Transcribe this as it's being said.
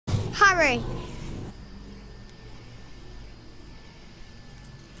Harry.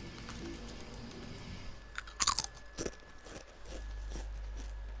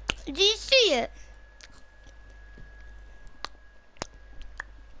 Did you see it?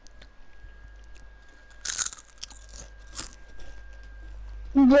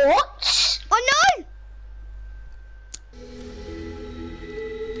 What? I know.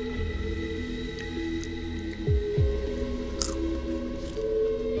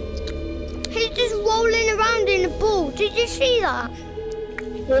 He's just rolling around in the ball. Did you see that?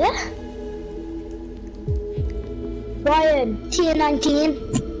 Yeah. Ryan, tier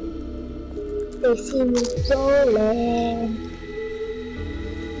 19. They see me rolling.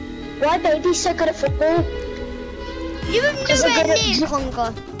 Why baby's so good at football? You were nowhere near Conga.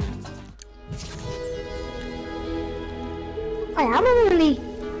 I am only.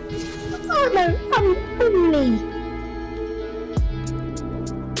 Oh no, I'm only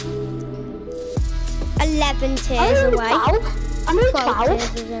 11 tiers away. 12. I'm only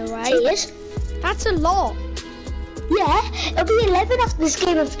 12 tiers away. tiers. That's a lot. Yeah, it'll be 11 after this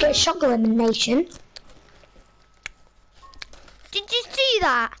game of get shot elimination. Did you see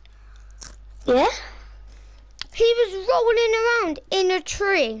that? Yeah? He was rolling around in a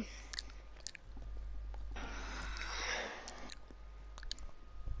tree.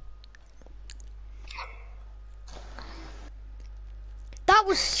 That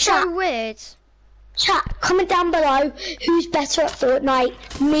was so weird. Chat, comment down below who's better at Fortnite,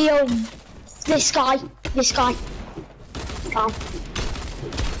 me or this guy. This guy. Oh,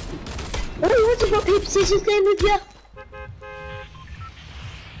 you want to put paper scissors game with you?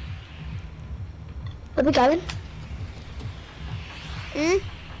 Where are we going?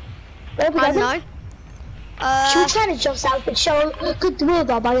 Where are we I going? don't know. Should we try to jump south and show good the world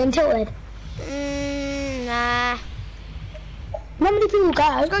are by then tilted? Nah. Not many people go.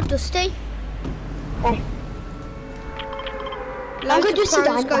 Let's go Dusty. Okay. I'm going to Dusty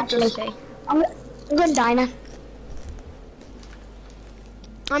Diner actually. I'm going Diner.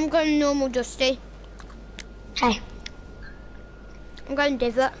 I'm going normal Dusty. Okay. I'm going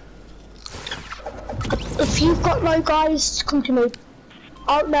Divot. If you've got no guys, come to me.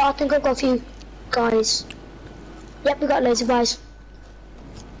 Oh no, I think I've got a few guys. Yep, we got loads of guys.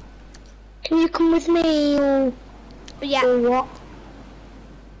 Can you come with me or, Yeah. or what?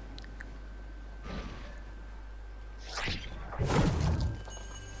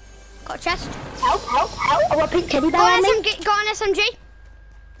 Got a chest. Help, help, help. I want a pink teddy bear on me. Got an SMG.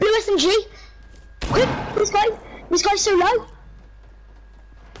 Blue SMG. Quick, this guy's so low.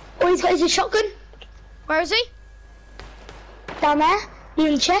 Oh, he's got his shotgun. Where is he? Down there,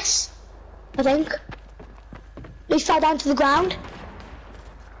 near the chest, I think. He fell down to the ground.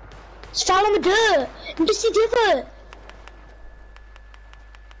 He's fell on the dirt. And just see Divot.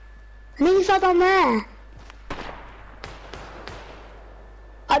 I think he fell down there.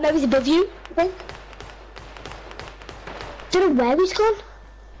 I know he's above you, I think. Don't know where he's gone.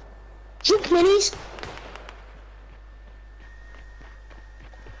 Drink minis.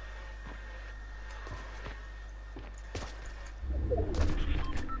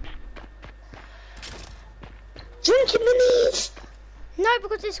 Drink your minis. No,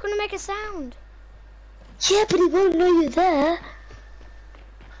 because it's going to make a sound. Yeah, but he won't know you're there.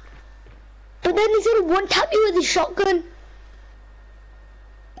 But then he's gonna one-tap you with his shotgun.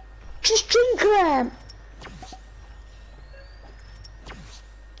 Just drink them.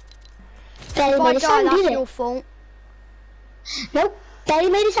 Barely If I made a die, sound, that's did your it? fault. Nope, barely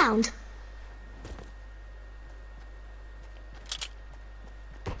made a sound.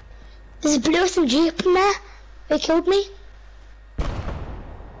 There's a blue SMG up in there. They killed me.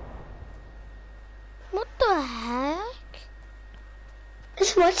 What the heck?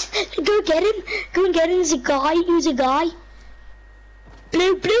 Guess what? Go get him. Go and get him. There's a guy. Who's a guy?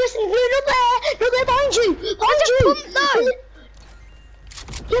 Blue SMG. Not there behind you. Behind you. No.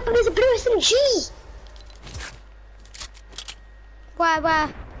 Yeah, but there's a blue SMG. Where?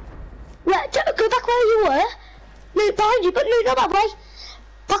 Yeah, go back where you were. No, behind you, but no, not that way.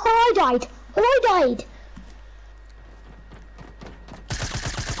 Back where I died. Where I died.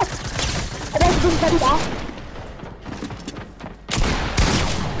 I don't think anybody there.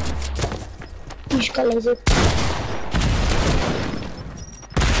 You just got lasered.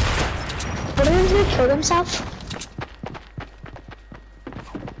 What are they gonna kill themselves?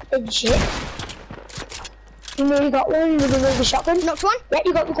 Legit. You nearly got one with the shotgun. Knocked one. Yeah,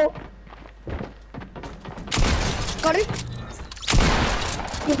 you got the goal. Got him.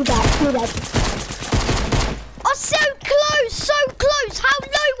 You're dead. You're dead. Oh, so close, so close. How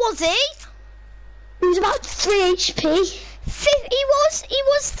low was he? He was about 3 HP. He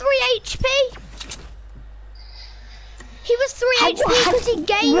was 3 HP. He was 3 HP because he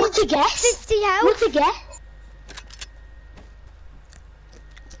gained what a guess. 50 health. What a guess.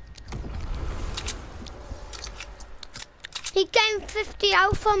 He gained 50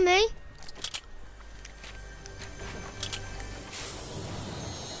 health on me.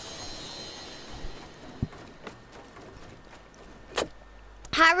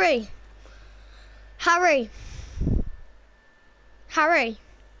 Harry. Harry. Harry.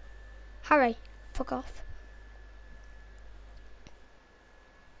 Harry. Fuck off.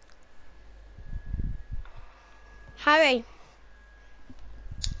 Harry.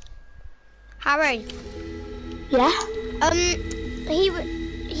 Harry. Yeah?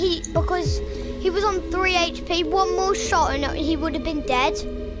 Because he was on 3 HP, one more shot and he would have been dead.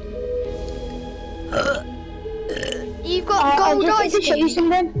 You've got gold eyes. Show you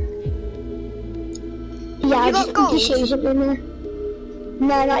something. Yeah, you got gold? To show you something there.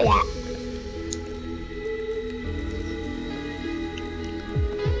 No, not yet.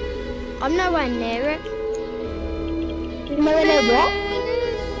 I'm nowhere near it. Nowhere near what?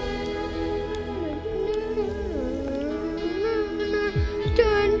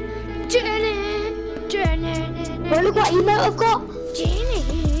 Well, look what emote I've got.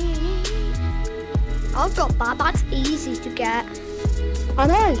 I've got that. That's easy to get. I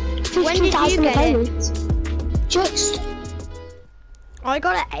know. When did you get it? Just. I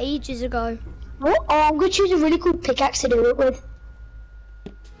got it ages ago. What? Oh, I'm gonna choose a really cool pickaxe to do it with.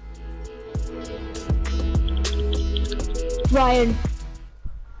 Ryan.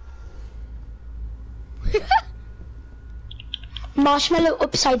 Marshmallow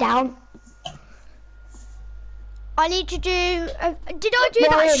upside down. I need to do. Did I do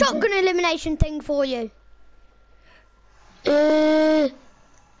that shotgun elimination thing for you? Yes,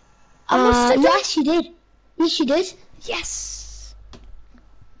 you did. Yes, you did. Yes.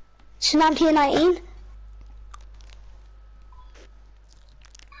 So now I'm tier 19.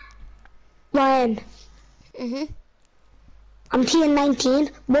 Ryan. I'm tier 19.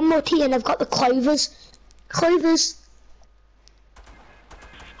 One more tier and I've got the clovers. Clovers.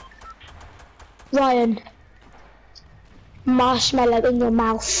 Ryan. Marshmallow in your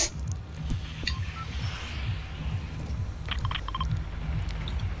mouth.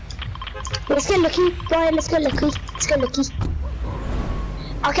 Let's get lucky, Ryan, let's get lucky. Let's get lucky.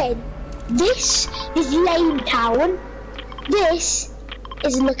 Okay, this is Lane Town. This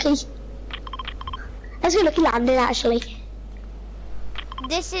is lucky. Let's get lucky landing actually.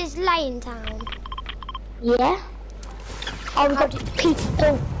 This is Lane Town. Yeah. Oh, we've got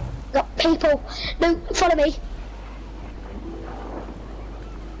people. We've got people. No, follow me.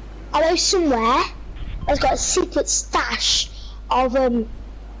 I know somewhere there's got a secret stash of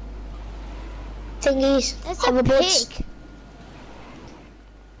thingies. There's a pig.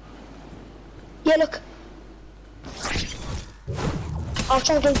 Yeah, look. I'll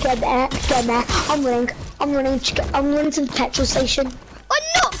try to get there. I'm running to the petrol station. I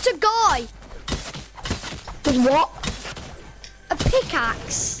knocked a guy. With what? A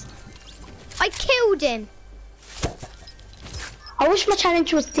pickaxe. I killed him. I wish my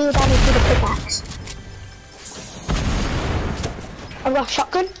challenge was deal damage with a pickaxe. I've got a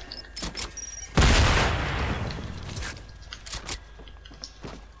shotgun.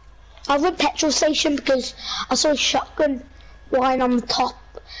 I went petrol station because I saw a shotgun lying on the top.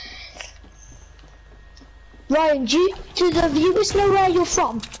 Ryan, do the viewers know where you're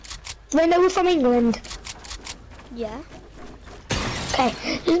from? Do they know we're from England? Yeah. Okay,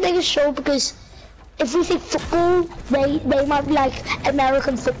 just making sure because if we say football, they might be like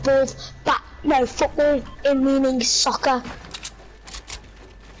American football, but no, football in meaning soccer.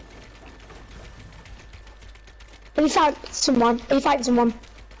 Have you found someone? Have you found someone?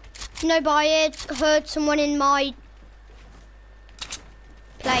 No, but I heard someone in my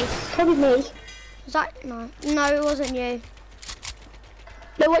place. Probably me. Was that no? No, it wasn't you.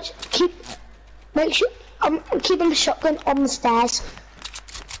 No, watch. Make sure. I'm keeping the shotgun on the stairs.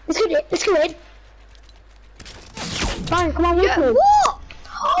 Let's go in. Let's go in. Fine, come on, with me. What?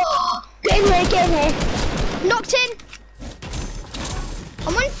 Get in here, get in here. Knocked in.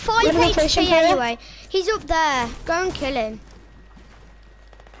 I'm on 5 HP anyway. He's up there. Go and kill him.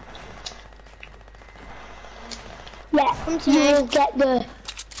 Yeah, come to me.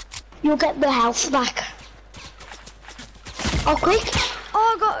 You'll get the health back. Oh, quick.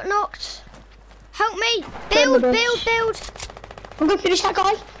 Oh, I got knocked. Help me. Build. I'm gonna finish that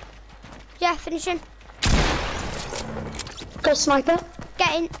guy. Yeah, finish him. Got a sniper.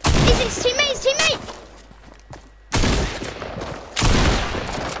 Get in. Is it teammate?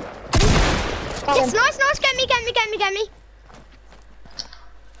 Yes, nice. Get me.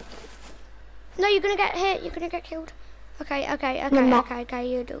 No, you're gonna get hit. You're gonna get killed. Okay. No, Okay.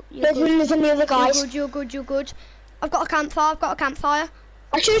 You're good. There's any other guys. You're good. I've got a campfire.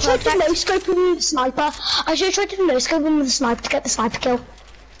 I should have tried to no scope him with the sniper. I should have tried to no scope him with the sniper to get the sniper kill.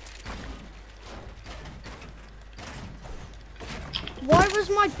 Why was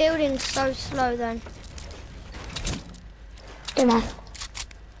my building so slow then? Don't know.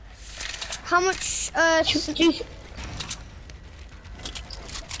 How much?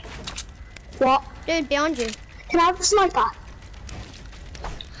 What? Dude, behind you. Can I have the sniper?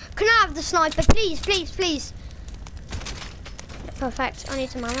 Can I have the sniper, please? Perfect. I need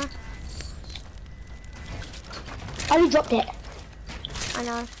some ammo. I already dropped it. I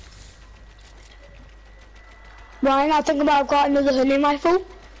know. Ryan, I think I've got another hunting rifle.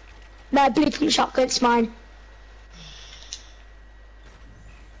 No, blue pump shotgun, it's mine.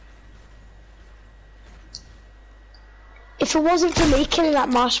 If it wasn't for me killing that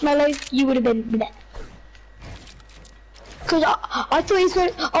marshmallow, you would have been there. Because I thought he was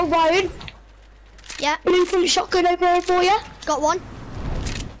going, oh Ryan. Yeah. Blue pump shotgun over here for you. Got one.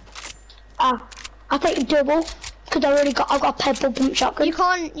 Ah, I take double, because I've got a purple pump shotgun.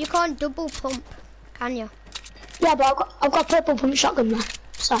 You can't double pump, can you? Yeah, but I've got a purple pump shotgun there,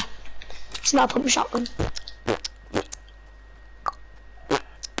 so it's not a pump shotgun.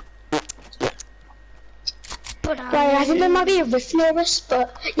 Right, I think there might be a rift near us,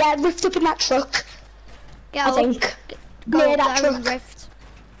 but yeah, rift up in that truck. Yeah, I think go near up that there and truck. rift.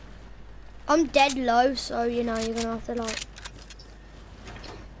 I'm dead low, so you know you're gonna have to like.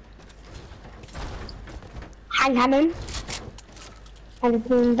 Hang on.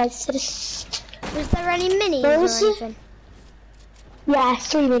 And that's just. Was there any minis Where or was it? anything? Yeah,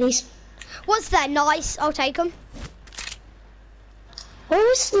 3 minis. What's that? Nice. I'll take them.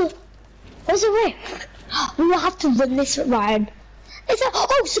 Where's the rift? We will have to run this, Ryan. Is that?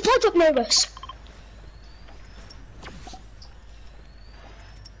 Oh, supply drop near us.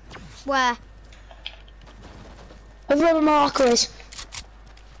 Where? Over where the marker is.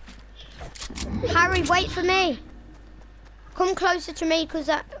 Harry, wait for me. Come closer to me, cause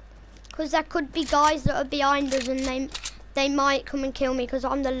there could be guys that are behind us, and they might come and kill me, cause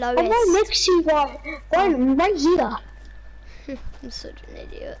I'm the lowest. I'm right next to you, Ryan, right here. I'm such an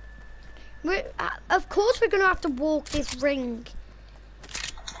idiot. Of course we're gonna have to walk this ring.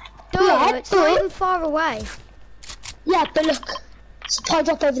 Duh, Yeah, it's not even far away. Yeah, but look, supply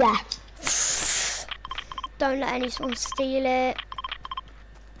drop over there. Don't let anyone steal it.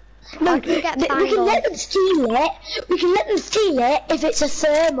 No, I can get we banged can on. let them steal it. We can let them steal it if it's a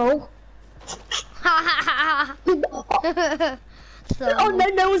thermal. Oh no,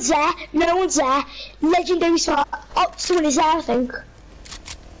 no one's there. No one's there. Legendary smart. Oh, someone is there, I think.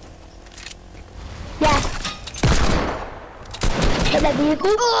 Yeah. Hit that vehicle.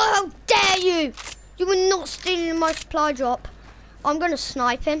 Oh, how dare you! You were not stealing my supply drop. I'm gonna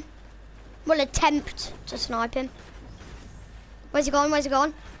snipe him. Well, attempt to snipe him. Where's he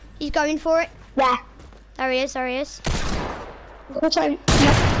gone? He's going for it. Yeah. There he is. What's on?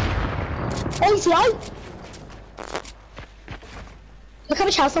 Oh, he's out. Look how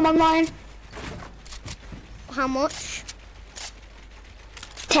much health I'm on, Ryan. How much?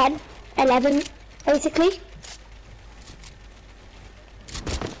 10, 11, basically.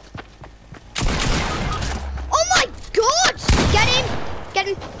 Oh my god!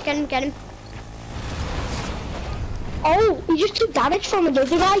 Get him! Oh, he just took damage from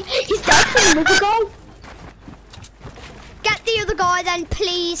another guy. He's dead from another guy. Get the other guy then,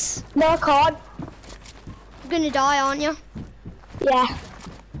 please. No, I can't. You're gonna die, aren't you? Yeah.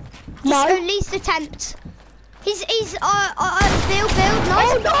 Just No. at least attempt. He's build, nice.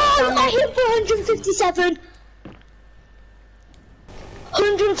 Oh no! Damn I it. hit for 157.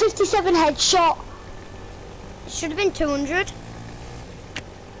 157 headshot. Should have been 200.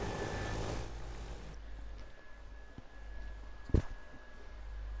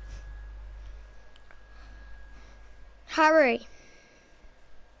 Harry.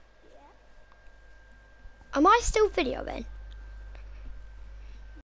 Am I still videoing?